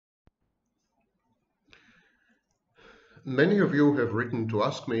Many of you have written to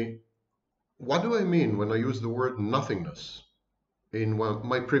ask me, what do I mean when I use the word nothingness in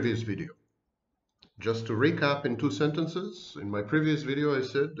my previous video? Just to recap in 2 sentences, in my previous video I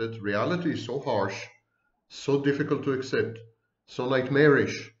said that reality is so harsh, so difficult to accept, so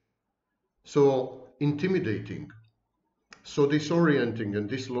nightmarish, so intimidating, so disorienting and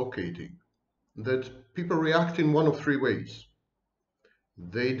dislocating, that people react in one of 3 ways.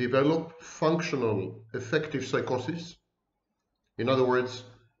 They develop functional affective psychosis. In other words,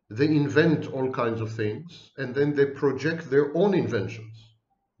 they invent all kinds of things and then they project their own inventions,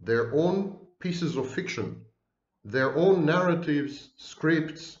 their own pieces of fiction, their own narratives,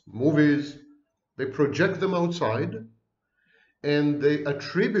 scripts, movies. They project them outside and they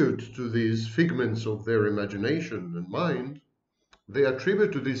attribute to these figments of their imagination and mind, they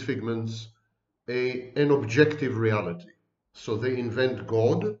attribute to these figments an objective reality. So they invent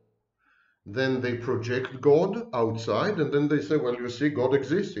God, then they project God outside, and then they say, well, you see, God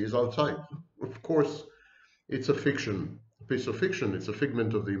exists, he's outside. Of course, it's a fiction, a piece of fiction, it's a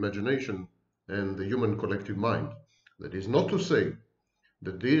figment of the imagination and the human collective mind. That is not to say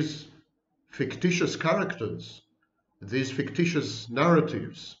that these fictitious characters, these fictitious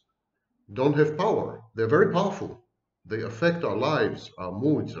narratives don't have power. They're very powerful. They affect our lives, our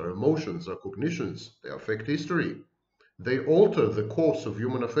moods, our emotions, our cognitions. They affect history. They alter the course of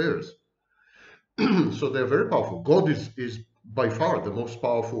human affairs. So they're very powerful. God is by far the most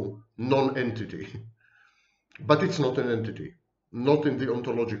powerful non-entity. But it's not an entity, not in the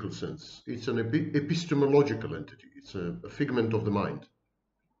ontological sense. It's an epistemological entity. It's a figment of the mind.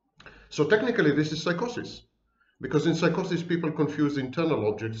 So technically this is psychosis, because in psychosis people confuse internal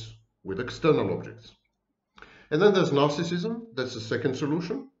objects with external objects. And then there's narcissism. That's the second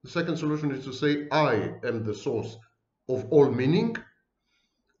solution. The second solution is to say, I am the source of all meaning.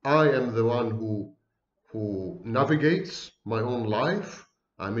 I am the one who navigates my own life.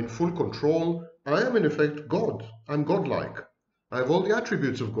 I'm in full control. I am in effect God. I'm godlike. I have all the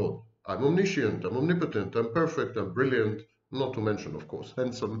attributes of God. I'm omniscient, I'm omnipotent, I'm perfect, I'm brilliant, not to mention, of course,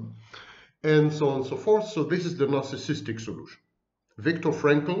 handsome, and so on and so forth. So this is the narcissistic solution. Viktor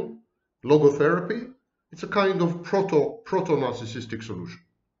Frankl, logotherapy, it's a kind of proto-narcissistic solution,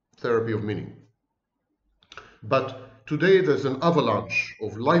 therapy of meaning. But today there's an avalanche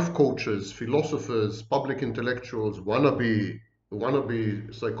of life coaches, philosophers, public intellectuals, wannabe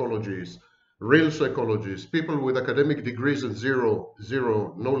psychologists, real psychologists, people with academic degrees and zero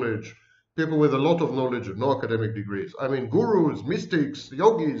knowledge, people with a lot of knowledge and no academic degrees. I mean, gurus, mystics,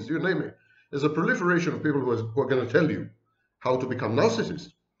 yogis, you name it. There's a proliferation of people who are going to tell you how to become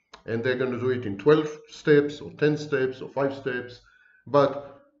narcissists. And they're going to do it in 12 steps or 10 steps or 5 steps.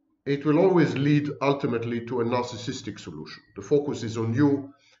 But it will always lead ultimately to a narcissistic solution. The focus is on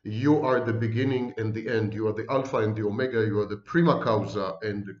you. You are the beginning and the end. You are the alpha and the omega. You are the prima causa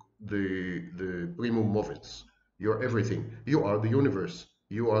and the primum movens. You are everything. You are the universe.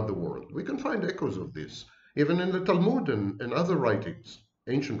 You are the world. We can find echoes of this, even in the Talmud and other writings,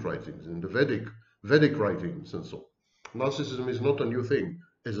 ancient writings, in the Vedic writings and so on. Narcissism is not a new thing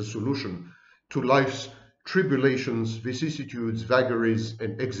as a solution to life's tribulations, vicissitudes, vagaries,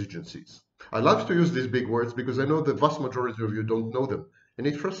 and exigencies. I love to use these big words because I know the vast majority of you don't know them, and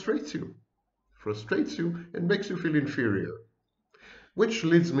it frustrates you. And makes you feel inferior. Which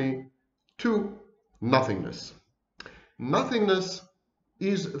leads me to nothingness. Nothingness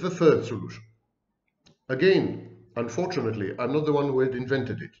is the third solution. Again, unfortunately, I'm not the one who had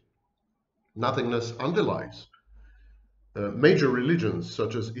invented it. Nothingness underlies major religions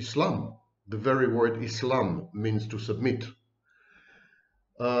such as Islam. The very word Islam means to submit.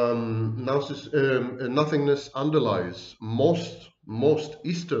 Nothingness underlies most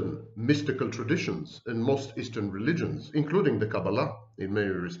Eastern mystical traditions and most Eastern religions, including the Kabbalah in many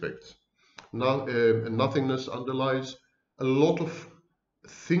respects. Nothingness underlies a lot of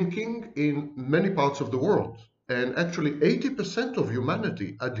thinking in many parts of the world, and actually 80% of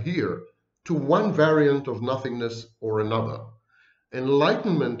humanity adhere to one variant of nothingness or another.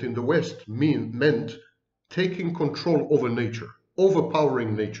 Enlightenment in the West meant taking control over nature,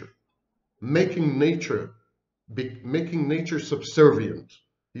 overpowering nature, making nature subservient,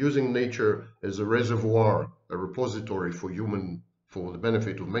 using nature as a reservoir, a repository for the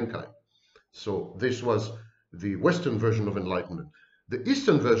benefit of mankind. So this was the Western version of enlightenment. The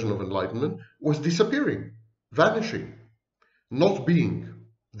Eastern version of enlightenment was disappearing, vanishing, not being,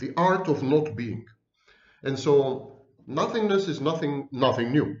 the art of not being. And so nothingness is nothing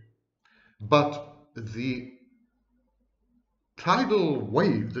new. But the tidal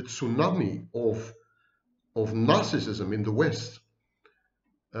wave, the tsunami of narcissism in the West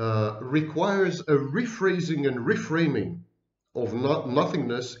requires a rephrasing and reframing of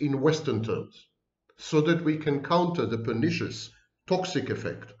nothingness in Western terms, so that we can counter the pernicious, toxic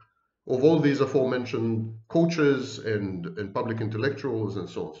effect of all these aforementioned coaches and public intellectuals and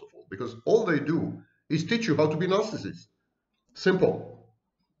so on and so forth. Because all they do is teach you how to be narcissists. Simple.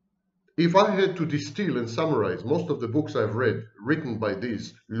 If I had to distill and summarize most of the books I've read written by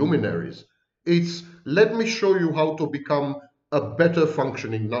these luminaries, it's let me show you how to become a better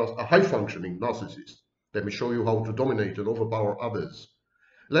functioning, a high functioning narcissist. Let me show you how to dominate and overpower others.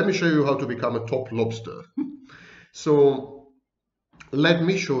 Let me show you how to become a top lobster. So let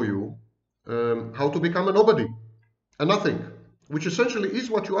me show you how to become a nobody, a nothing, which essentially is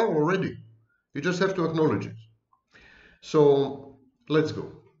what you are already. You just have to acknowledge it. So let's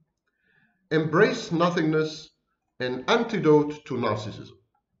go. Embrace nothingness, an antidote to narcissism.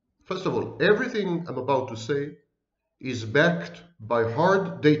 First of all, everything I'm about to say is backed by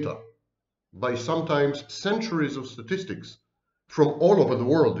hard data, by sometimes centuries of statistics from all over the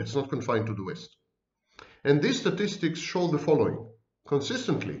world. It's not confined to the West. And these statistics show the following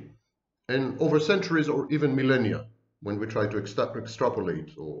consistently and over centuries or even millennia when we try to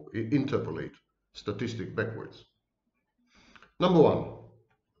extrapolate or interpolate statistic backwards. Number one,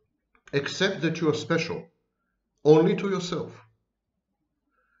 accept that you are special only to yourself,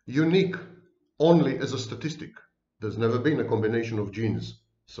 unique only as a statistic. There's never been a combination of genes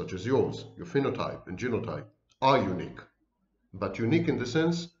such as yours. Your phenotype and genotype are unique, but unique in the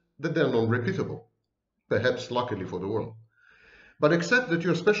sense that they're non-repeatable, perhaps luckily for the world. But accept that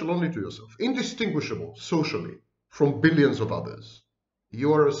you're special only to yourself, indistinguishable socially from billions of others.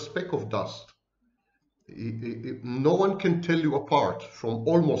 You are a speck of dust. No one can tell you apart from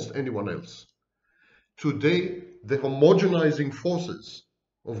almost anyone else. Today, the homogenizing forces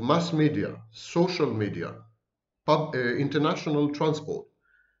of mass media, social media, international transport,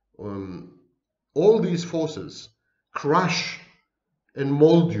 all these forces crash and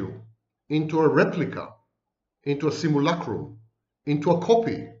mold you into a replica, into a simulacrum, into a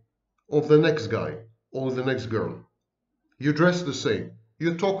copy of the next guy or the next girl. You dress the same,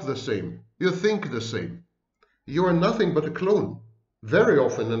 you talk the same, you think the same. You are nothing but a clone, very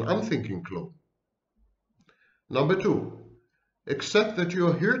often an unthinking clone. Number two, accept that you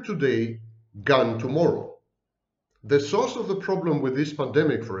are here today, gone tomorrow. The source of the problem with this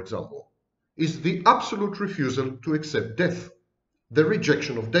pandemic, for example, is the absolute refusal to accept death, the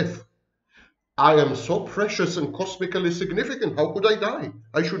rejection of death. I am so precious and cosmically significant. How could I die?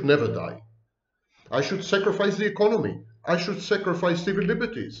 I should never die. I should sacrifice the economy. I should sacrifice civil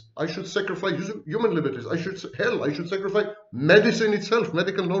liberties. I should sacrifice human liberties. I should sacrifice medicine itself,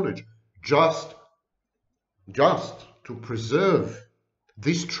 medical knowledge, just to preserve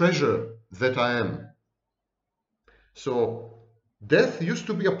this treasure that I am. So death used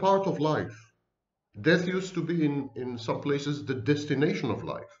to be a part of life. Death used to be in some places the destination of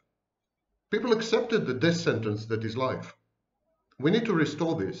life. People accepted the death sentence that is life. We need to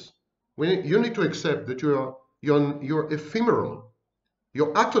restore this. You need to accept that you're ephemeral.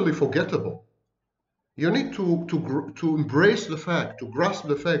 You're utterly forgettable. You need to embrace the fact, to grasp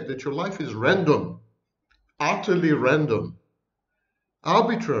the fact that your life is random, utterly random,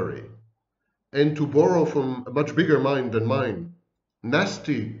 arbitrary, and to borrow from a much bigger mind than mine,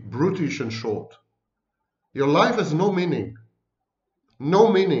 nasty, brutish, and short. Your life has no meaning. No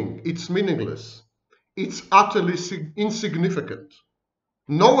meaning. It's meaningless. It's utterly insignificant.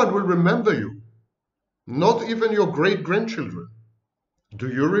 No one will remember you, not even your great-grandchildren. Do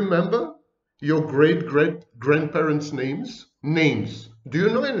you remember your great-grandparents' names? Names. Do you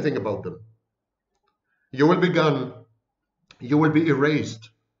know anything about them? You will be gone. You will be erased.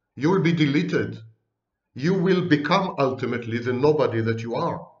 You will be deleted. You will become ultimately the nobody that you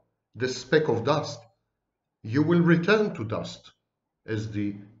are, the speck of dust. You will return to dust, as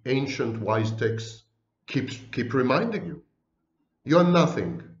the ancient wise texts keep reminding you. You're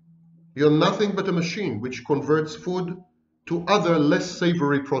nothing. You're nothing but a machine which converts food to other less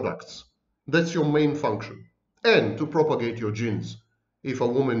savory products. That's your main function. And to propagate your genes, if a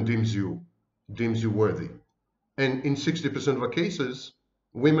woman deems you worthy. And in 60% of the cases,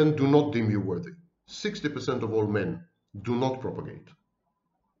 women do not deem you worthy. 60% of all men do not propagate.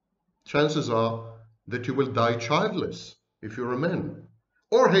 Chances are that you will die childless if you're a man,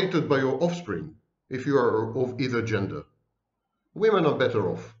 or hated by your offspring if you are of either gender. Women are better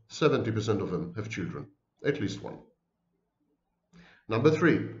off. 70% of them have children, at least one. Number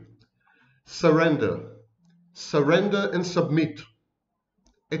three, surrender. Surrender and submit.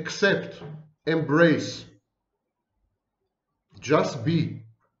 Accept, embrace. Just be.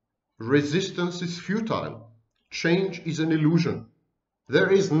 Resistance is futile. Change is an illusion. There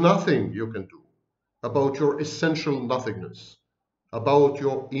is nothing you can do about your essential nothingness, about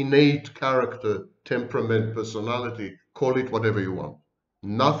your innate character, temperament, personality, call it whatever you want.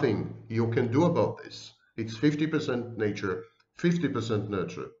 Nothing you can do about this. It's 50% nature, 50%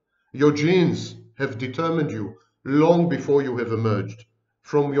 nurture. Your genes have determined you long before you have emerged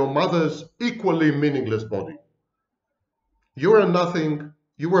from your mother's equally meaningless body. You are nothing,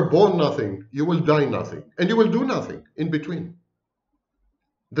 you were born nothing, you will die nothing, and you will do nothing in between.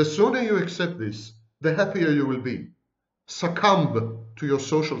 The sooner you accept this, the happier you will be. Succumb to your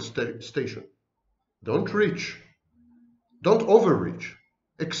social station. Don't reach. Don't overreach.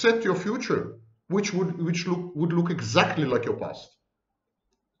 Accept your future, which would look exactly like your past,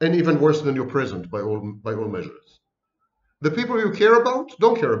 and even worse than your present by all measures. The people you care about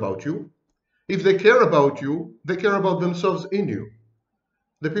don't care about you. If they care about you, they care about themselves in you.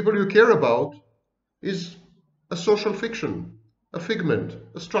 The people you care about is a social fiction, a figment,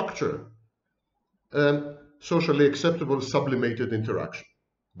 a structure, a socially acceptable sublimated interaction.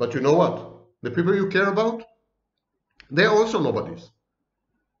 But you know what? The people you care about, they're also nobodies.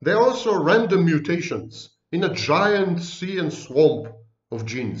 They're also random mutations in a giant sea and swamp of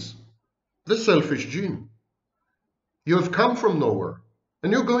genes. The selfish gene. You have come from nowhere,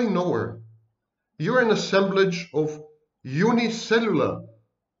 and you're going nowhere. You're an assemblage of unicellular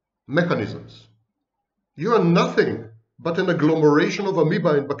mechanisms. You are nothing but an agglomeration of amoeba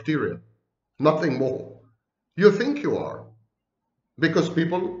and bacteria, nothing more. You think you are, because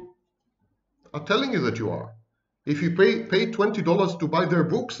people are telling you that you are. If you pay $20 to buy their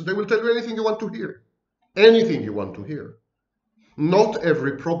books, they will tell you anything you want to hear. Anything you want to hear. Not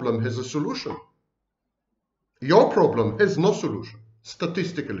every problem has a solution. Your problem has no solution,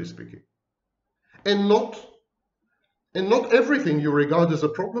 statistically speaking. And not everything you regard as a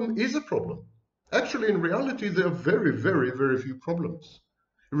problem is a problem. Actually, in reality, there are very, very, very few problems.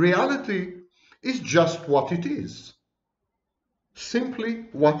 Reality is just what it is. Simply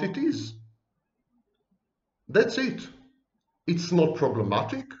what it is. That's it. It's not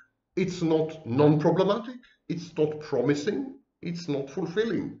problematic. It's not non-problematic. It's not promising. It's not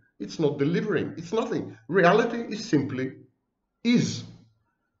fulfilling. It's not delivering. It's nothing. Reality is simply is.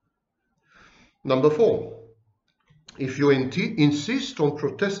 Number 4. If you insist on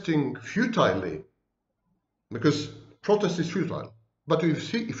protesting futilely, because protest is futile, but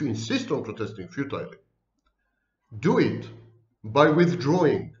if you insist on protesting futilely, do it by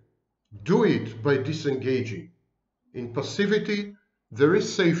withdrawing. Do it by disengaging. In passivity, there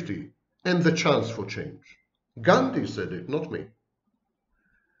is safety and the chance for change. Gandhi said it, not me.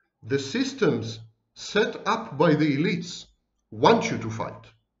 The systems set up by the elites want you to fight.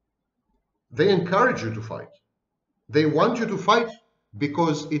 They encourage you to fight. They want you to fight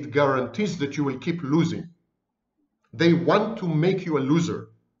because it guarantees that you will keep losing. They want to make you a loser.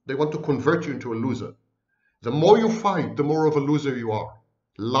 They want to convert you into a loser. The more you fight, the more of a loser you are.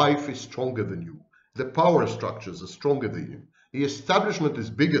 Life is stronger than you. The power structures are stronger than you. The establishment is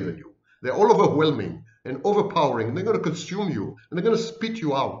bigger than you. They're all overwhelming and overpowering, and they're going to consume you, and they're going to spit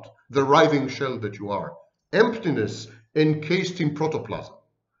you out, the writhing shell that you are. Emptiness encased in protoplasm.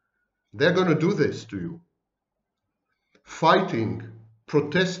 They're going to do this to you. Fighting,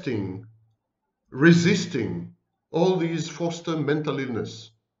 protesting, resisting, all these foster mental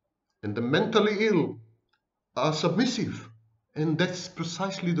illness. And the mentally ill are submissive. And that's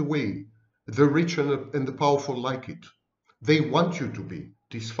precisely the way the rich and the powerful like it. They want you to be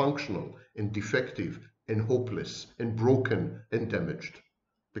dysfunctional and defective and hopeless and broken and damaged.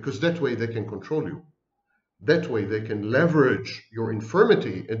 Because that way they can control you. That way they can leverage your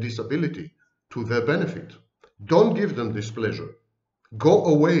infirmity and disability to their benefit. Don't give them this pleasure. Go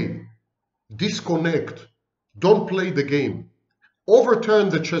away. Disconnect. Don't play the game. Overturn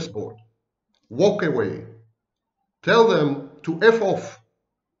the chessboard. Walk away. Tell them to F off.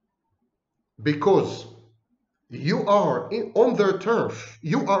 Because you are on their turf.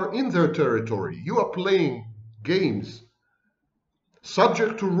 You are in their territory. You are playing games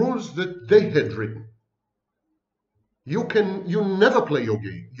subject to rules that they had written. You never play your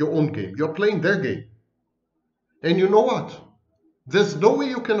own game. You're playing their game. And you know what? There's no way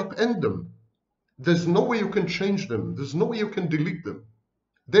you can upend them. There's no way you can change them. There's no way you can delete them.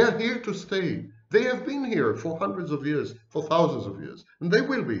 They're here to stay. They have been here for hundreds of years, for thousands of years. And they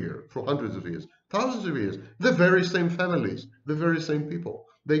will be here for hundreds of years, thousands of years. The very same families, the very same people.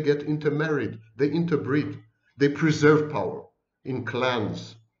 They get intermarried. They interbreed. They preserve power in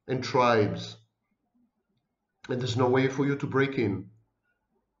clans and tribes. And there's no way for you to break in.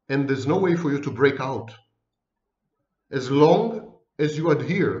 And there's no way for you to break out. As long as you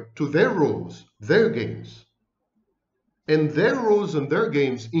adhere to their rules, their games, And their rules and their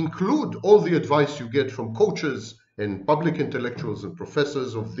games include all the advice you get from coaches and public intellectuals and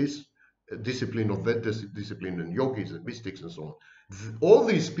professors of this discipline, of that discipline, and yogis and mystics and so on. All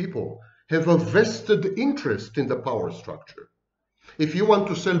these people have a vested interest in the power structure. If you want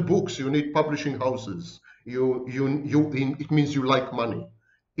to sell books, you need publishing houses. It means you like money.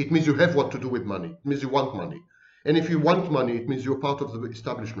 It means you have what to do with money. It means you want money. And if you want money, it means you're part of the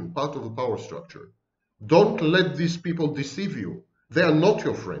establishment, part of the power structure. Don't let these people deceive you. They are not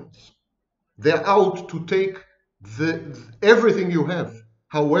your friends. They're out to take everything you have,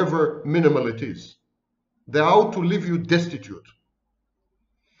 however minimal it is. They're out to leave you destitute.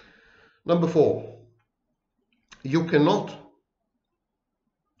 Number 4, you cannot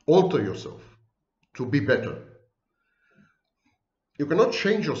alter yourself to be better. You cannot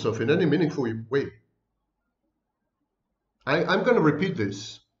change yourself in any meaningful way. I'm going to repeat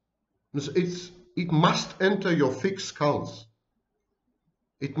this. It must enter your thick skulls.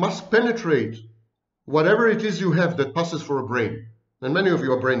 It must penetrate whatever it is you have that passes for a brain. And many of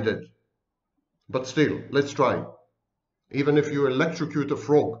you are brain dead. But still, let's try. Even if you electrocute a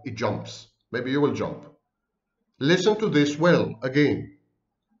frog, it jumps. Maybe you will jump. Listen to this well again.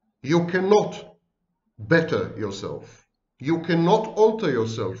 You cannot better yourself. You cannot alter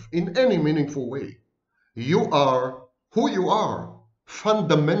yourself in any meaningful way. You are who you are,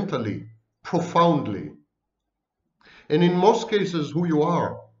 fundamentally, profoundly. And in most cases, who you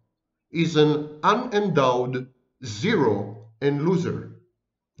are is an unendowed zero and loser.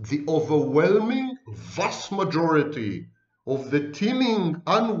 The overwhelming vast majority of the teeming,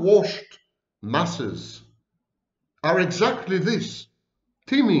 unwashed masses are exactly this,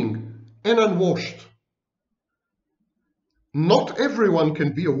 teeming and unwashed. Not everyone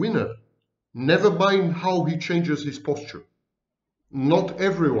can be a winner, never mind how he changes his posture. Not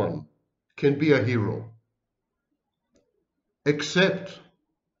everyone can be a hero. Accept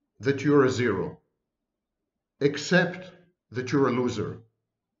that you're a zero. Accept that you're a loser.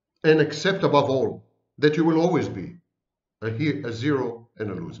 And accept above all that you will always be a zero and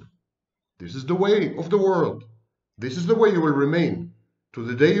a loser. This is the way of the world. This is the way you will remain to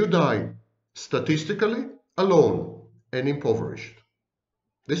the day you die, statistically alone and impoverished.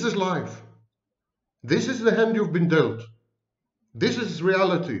 This is life. This is the hand you've been dealt. This is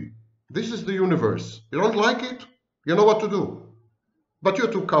reality. This is the universe. You don't like it? You know what to do. But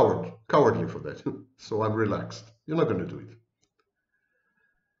you're too cowardly for that. So I'm relaxed. You're not going to do it.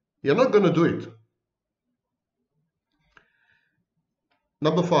 You're not going to do it.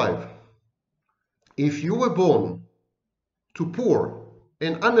 Number 5. If you were born to poor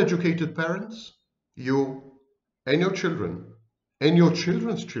and uneducated parents, you and your children and your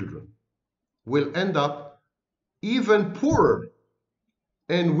children's children will end up even poorer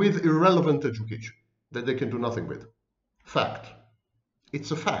and with irrelevant education that they can do nothing with. Fact. It's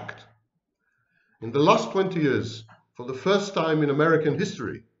a fact. In the last 20 years, for the first time in American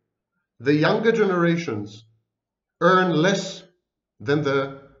history, the younger generations earn less than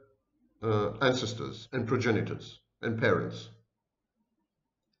their ancestors and progenitors and parents.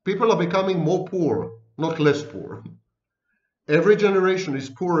 People are becoming more poor, not less poor. Every generation is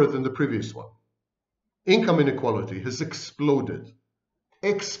poorer than the previous one. Income inequality has exploded.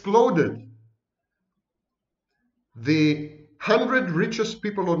 Exploded. The 100 richest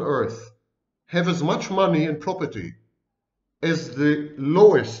people on earth have as much money and property as the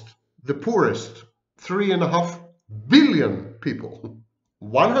lowest, the poorest, 3.5 billion people.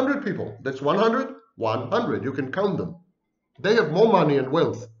 100 people, that's 100, 100, you can count them. They have more money and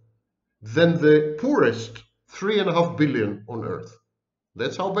wealth than the poorest 3.5 billion on earth.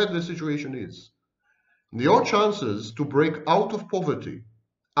 That's how bad the situation is. Your chances to break out of poverty,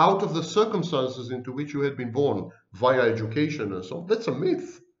 out of the circumstances into which you had been born via education and so on, that's a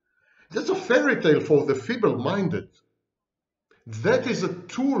myth. That's a fairy tale for the feeble-minded. That is a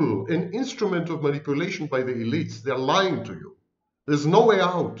tool, an instrument of manipulation by the elites. They're lying to you. There's no way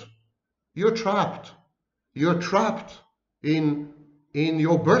out. You're trapped. You're trapped in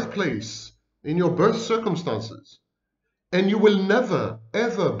your birthplace, in your birth circumstances. And you will never,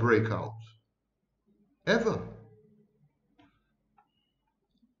 ever break out. Ever.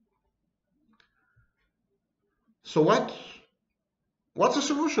 So what's the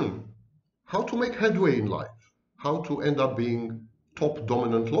solution? How to make headway in life? How to end up being top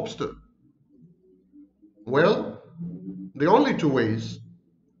dominant lobster? Well, the only two ways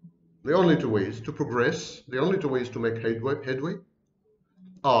to progress, the only two ways to make headway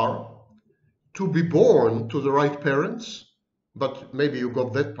are to be born to the right parents, but maybe you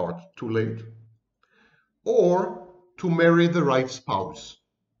got that part too late, or to marry the right spouse.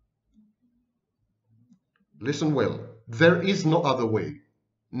 Listen well. There is no other way.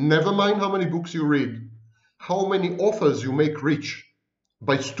 Never mind how many books you read, how many authors you make rich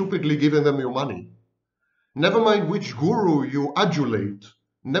by stupidly giving them your money. Never mind which guru you adulate.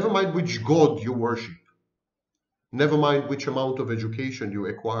 Never mind which god you worship. Never mind which amount of education you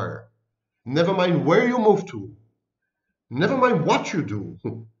acquire. Never mind where you move to. Never mind what you do.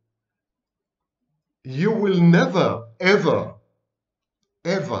 You will never, ever,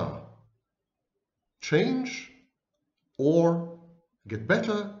 ever change or get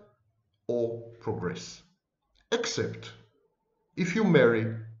better or progress. Except if you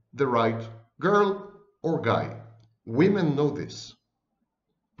marry the right girl or guy. Women know this.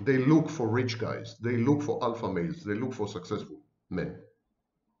 They look for rich guys. They look for alpha males. They look for successful men.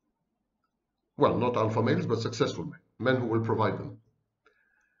 Well, not alpha males, but successful men. Men who will provide them.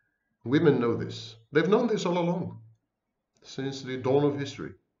 Women know this. They've known this all along, since the dawn of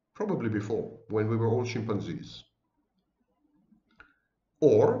history, probably before, when we were all chimpanzees.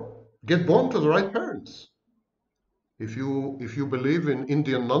 Or get born to the right parents. If you believe in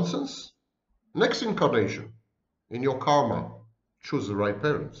Indian nonsense, next incarnation, in your karma, choose the right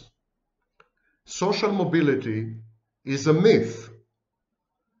parents. Social mobility is a myth.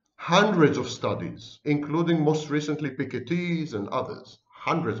 Hundreds of studies, including most recently Piketty's and others,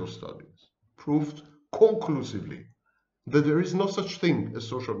 hundreds of studies, proved conclusively that there is no such thing as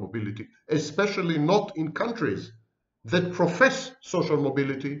social mobility, especially not in countries that profess social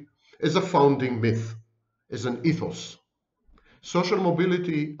mobility as a founding myth, as an ethos. Social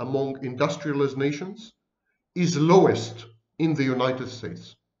mobility among industrialized nations is lowest in the United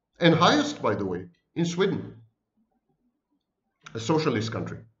States, and highest, by the way, in Sweden, a socialist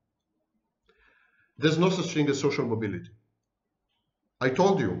country. There's no such thing as social mobility. I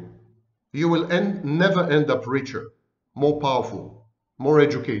told you, you will never end up richer, more powerful, more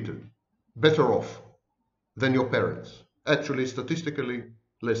educated, better off than your parents. Actually, statistically,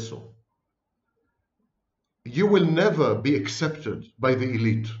 less so. You will never be accepted by the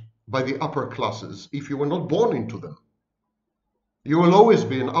elite, by the upper classes, if you were not born into them. You will always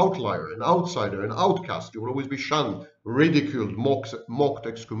be an outlier, an outsider, an outcast. You will always be shunned, ridiculed, mocked,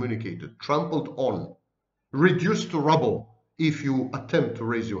 excommunicated, trampled on, reduced to rubble if you attempt to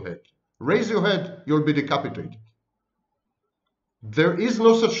raise your head. Raise your head, you'll be decapitated. There is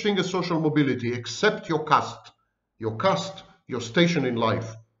no such thing as social mobility except your caste, your station in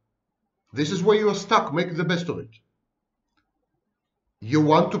life. This is where you are stuck. Make the best of it. You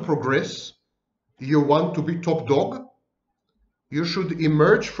want to progress? You want to be top dog? You should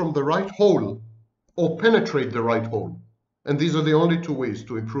emerge from the right hole or penetrate the right hole. And these are the only two ways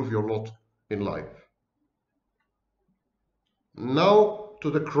to improve your lot in life. Now to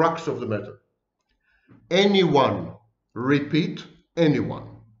the crux of the matter. Anyone, repeat, anyone,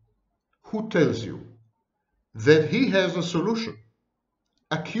 who tells you that he has a solution,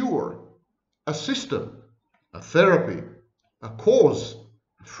 a cure, a system, a therapy, a cause,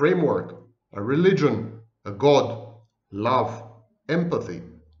 a framework, a religion, a God, love, empathy,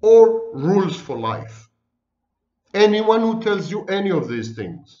 or rules for life. Anyone who tells you any of these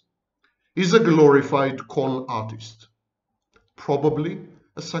things is a glorified con artist, probably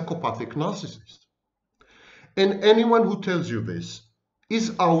a psychopathic narcissist. And anyone who tells you this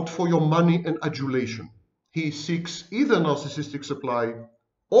is out for your money and adulation. He seeks either narcissistic supply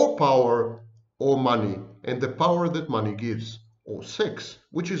or power or money, and the power that money gives, or sex,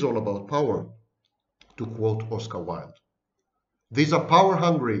 which is all about power, to quote Oscar Wilde. These are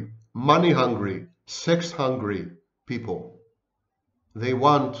power-hungry, money-hungry, sex-hungry people. They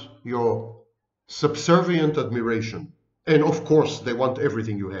want your subservient admiration, and of course they want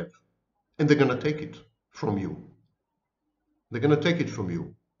everything you have, and they're going to take it from you. They're going to take it from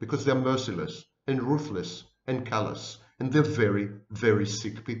you because they're merciless and ruthless and callous, and they're very, very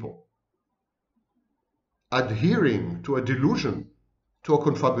sick people. Adhering to a delusion, to a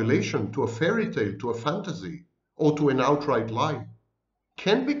confabulation, to a fairy tale, to a fantasy, or to an outright lie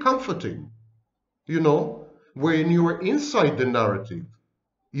can be comforting. You know, when you are inside the narrative,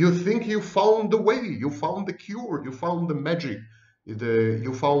 you think you found the way, you found the cure, you found the magic,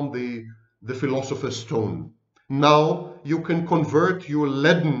 you found the philosopher's stone. Now you can convert your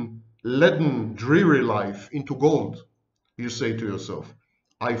leaden, dreary life into gold. You say to yourself,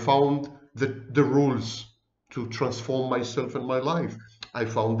 I found the rules to transform myself and my life. I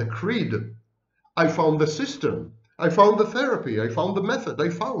found the creed. I found the system. I found the therapy. I found the method. I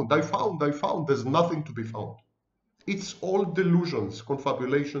found. There's nothing to be found. It's all delusions,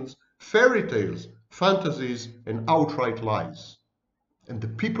 confabulations, fairy tales, fantasies, and outright lies. And the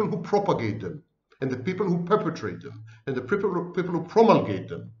people who propagate them, and the people who perpetrate them, and the people who promulgate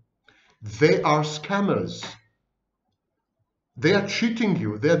them, they are scammers. They are cheating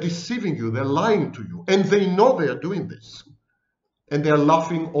you, they are deceiving you, they're lying to you, and they know they are doing this. And they are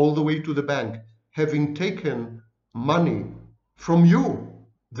laughing all the way to the bank, having taken money from you,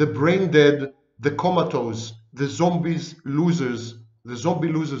 the brain dead, the comatose, the zombie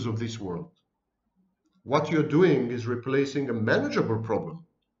losers of this world. What you're doing is replacing a manageable problem,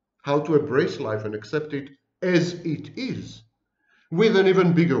 how to embrace life and accept it as it is, with an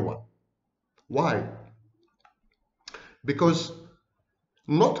even bigger one. Why? Because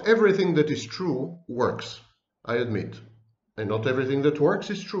not everything that is true works, I admit. And not everything that works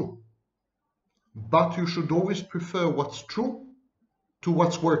is true. But you should always prefer what's true to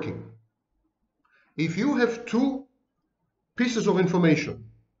what's working. If you have two pieces of information,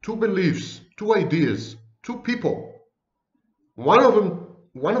 two beliefs, two ideas, two people, one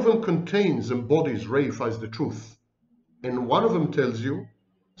of them contains, embodies, reifies the truth, and one of them tells you,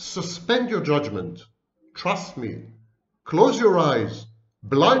 suspend your judgment, trust me, close your eyes,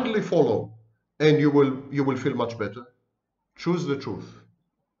 blindly follow, and you will feel much better. Choose the truth.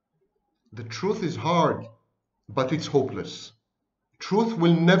 The truth is hard, but it's hopeless. Truth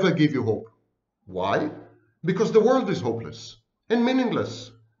will never give you hope. Why? Because the world is hopeless and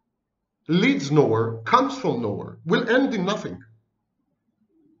meaningless. Leads nowhere, comes from nowhere, will end in nothing.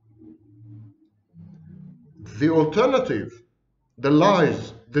 The alternative, the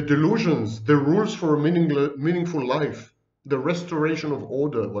lies, the delusions, the rules for a meaningful life, the restoration of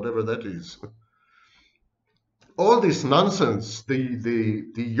order, whatever that is, all this nonsense, the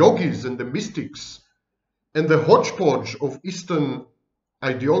yogis and the mystics and the hodgepodge of Eastern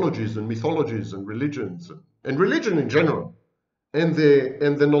ideologies and mythologies and religions and religion in general, and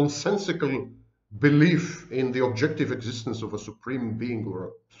the nonsensical belief in the objective existence of a supreme being or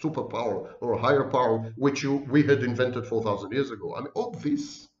a superpower or a higher power, which we had invented 4,000 years ago. I mean, all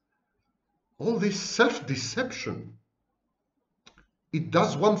this self-deception, it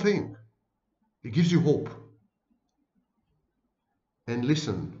does one thing. It gives you hope. And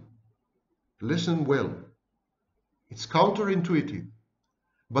listen well. It's counterintuitive,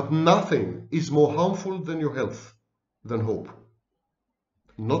 but nothing is more harmful than your health than hope.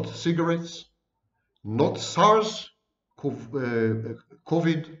 Not cigarettes, not SARS,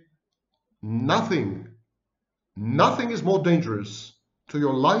 COVID, nothing is more dangerous to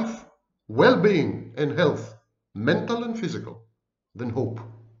your life, well-being and health, mental and physical, than hope.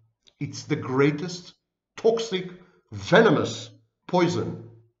 It's the greatest toxic, venomous poison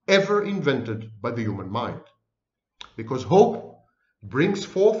ever invented by the human mind. Because hope brings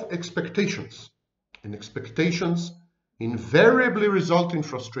forth expectations, and expectations invariably result in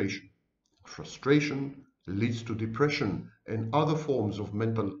frustration. Frustration leads to depression and other forms of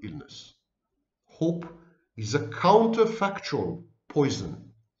mental illness. Hope is a counterfactual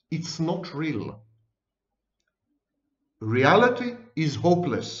poison. It's not real. Reality is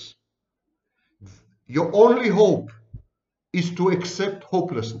hopeless. Your only hope is to accept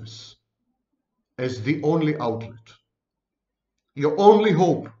hopelessness as the only outlet. Your only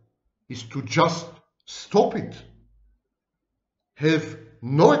hope is to just stop it. Have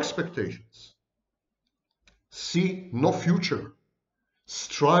no expectations. See no future.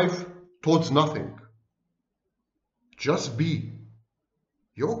 Strive towards nothing. Just be.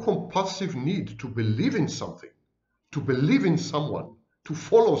 Your compulsive need to believe in something, to believe in someone, to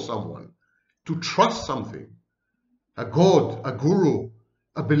follow someone, to trust something, a god, a guru,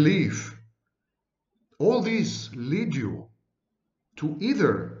 a belief, all these lead you to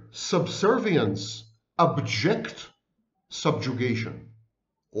either subservience, abject subjugation,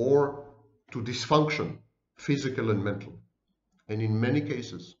 or to dysfunction, physical and mental. And in many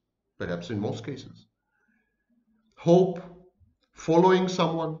cases, perhaps in most cases, hope, following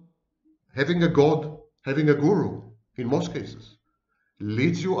someone, having a god, having a guru, in most cases,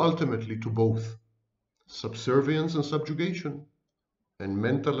 leads you ultimately to both subservience and subjugation, and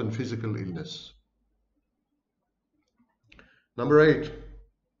mental and physical illness. Number 8,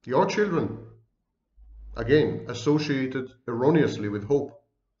 your children, again, associated erroneously with hope.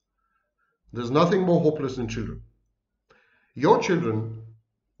 There's nothing more hopeless than children. Your children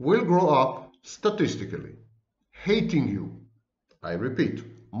will grow up, statistically, hating you. I repeat,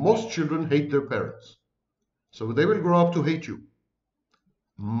 most children hate their parents. So they will grow up to hate you.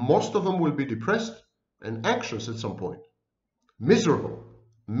 Most of them will be depressed and anxious at some point, miserable,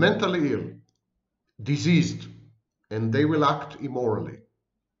 mentally ill, diseased, and they will act immorally.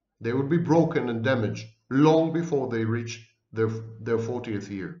 They will be broken and damaged long before they reach their 40th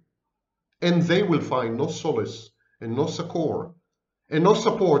year. And they will find no solace and no succor and no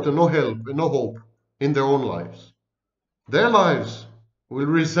support and no help and no hope in their own lives. Their lives will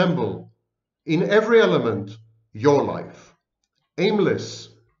resemble in every element your life. aimless,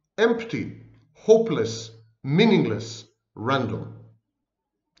 empty, hopeless, meaningless, random.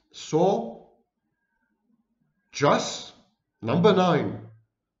 So, just number 9,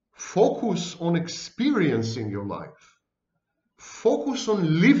 focus on experiencing your life. Focus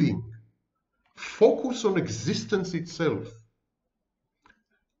on living. Focus on existence itself.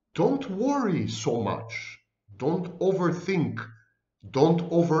 Don't worry so much. Don't overthink. Don't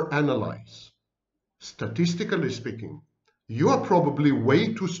overanalyze. Statistically speaking, you are probably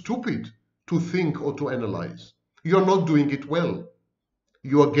way too stupid to think or to analyze. You're not doing it well.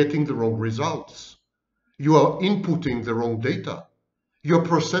 You are getting the wrong results. You are inputting the wrong data. You're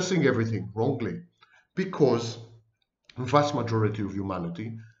processing everything wrongly because the vast majority of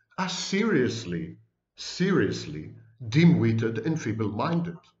humanity are seriously dim-witted and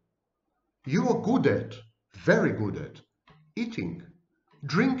feeble-minded. You are good at, very good at, eating,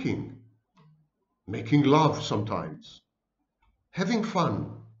 drinking, making love sometimes, having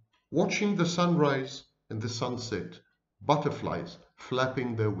fun, watching the sunrise and the sunset, butterflies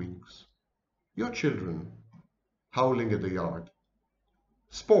flapping their wings, your children howling at the yard.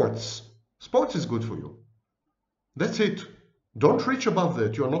 Sports is good for you. That's it. Don't reach above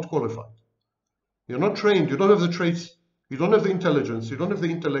that. You are not qualified. You're not trained. You don't have the traits. You don't have the intelligence. You don't have the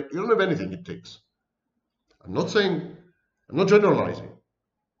intellect. You don't have anything it takes. I'm not generalizing.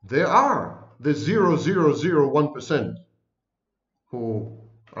 There are the 0.001% who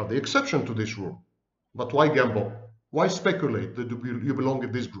are the exception to this rule. But why gamble? Why speculate that you belong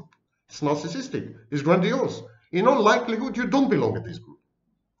in this group? It's narcissistic. It's grandiose. In all likelihood, you don't belong in this group.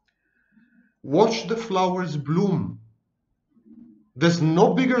 Watch the flowers bloom. There's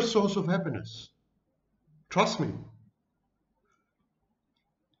no bigger source of happiness. Trust me.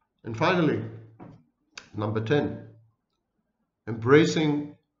 And finally, number 10,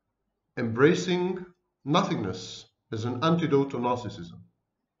 embracing nothingness as an antidote to narcissism.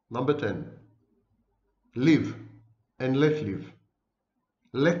 Number 10, live and let live.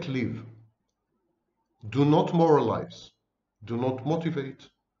 Let live. Do not moralize. Do not motivate.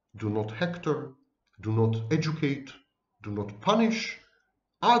 Do not hector. Do not educate. Do not punish,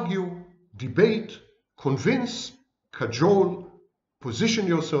 argue, debate, convince, cajole, position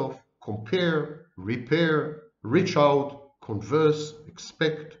yourself, compare, repair, reach out, converse,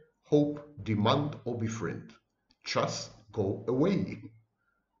 expect, hope, demand, or befriend. Just go away.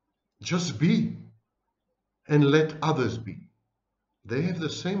 Just be and let others be. They have the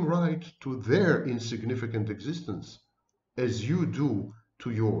same right to their insignificant existence as you do to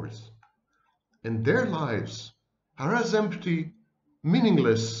yours. And their lives are as empty,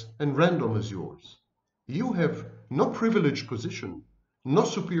 meaningless, and random as yours. You have no privileged position, no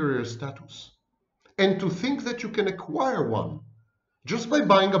superior status. And to think that you can acquire one just by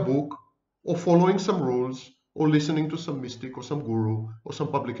buying a book or following some rules or listening to some mystic or some guru or some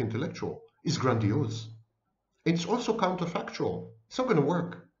public intellectual is grandiose. It's also counterfactual. It's not going to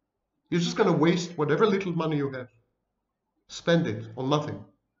work. You're just going to waste whatever little money you have. Spend it on nothing.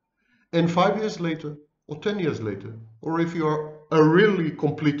 And 5 years later, or 10 years later, or if you're a really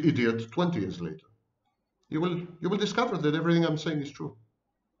complete idiot, 20 years later, you will discover that everything I'm saying is true.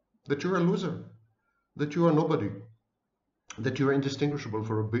 That you're a loser. That you are nobody. That you are indistinguishable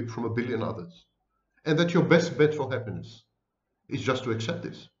from a billion others. And that your best bet for happiness is just to accept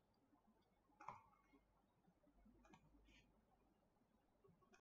this.